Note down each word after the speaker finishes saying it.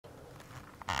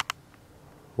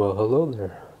Well, hello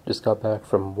there. Just got back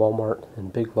from Walmart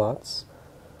and Big Lots.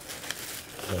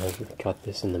 I got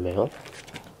this in the mail.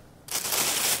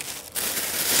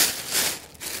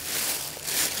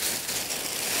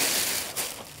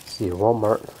 See,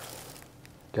 Walmart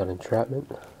got Entrapment.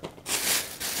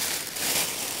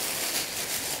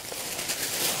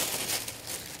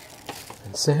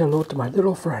 And say hello to my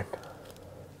little friend,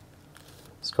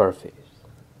 Scarface,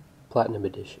 Platinum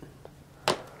Edition.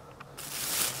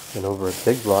 And over at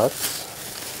Big Lots,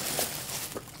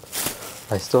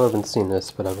 I still haven't seen this,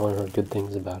 but I've only heard good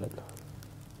things about it.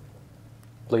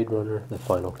 Blade Runner, the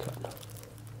Final Cut.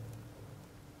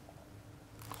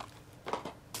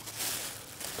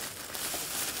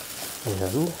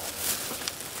 And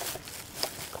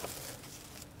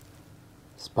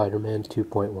Spider-Man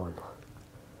 2.1. Look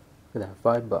at that,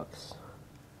 $5.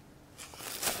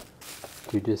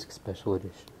 2-disc special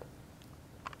edition.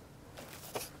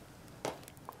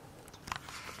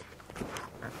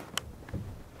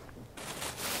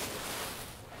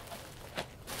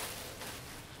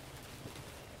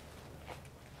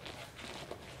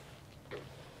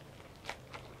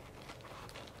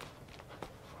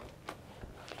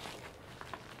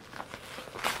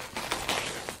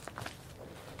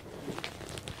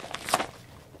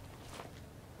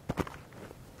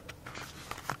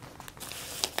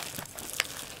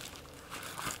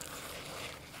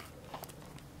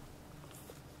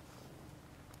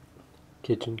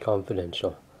 Kitchen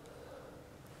Confidential.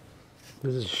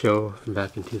 This is a show from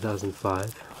back in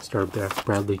 2005. Starred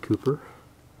Bradley Cooper.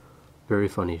 Very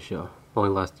funny show.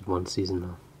 Only lasted one season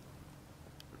though.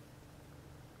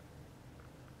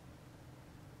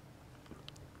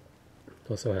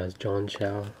 Also has John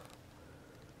Chow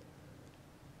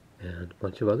and a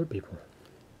bunch of other people.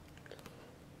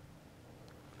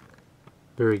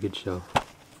 Very good show.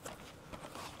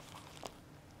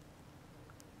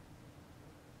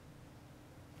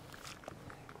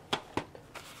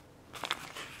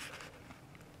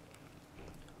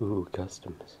 Ooh,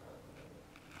 customs.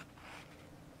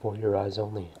 For your eyes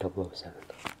only, 007.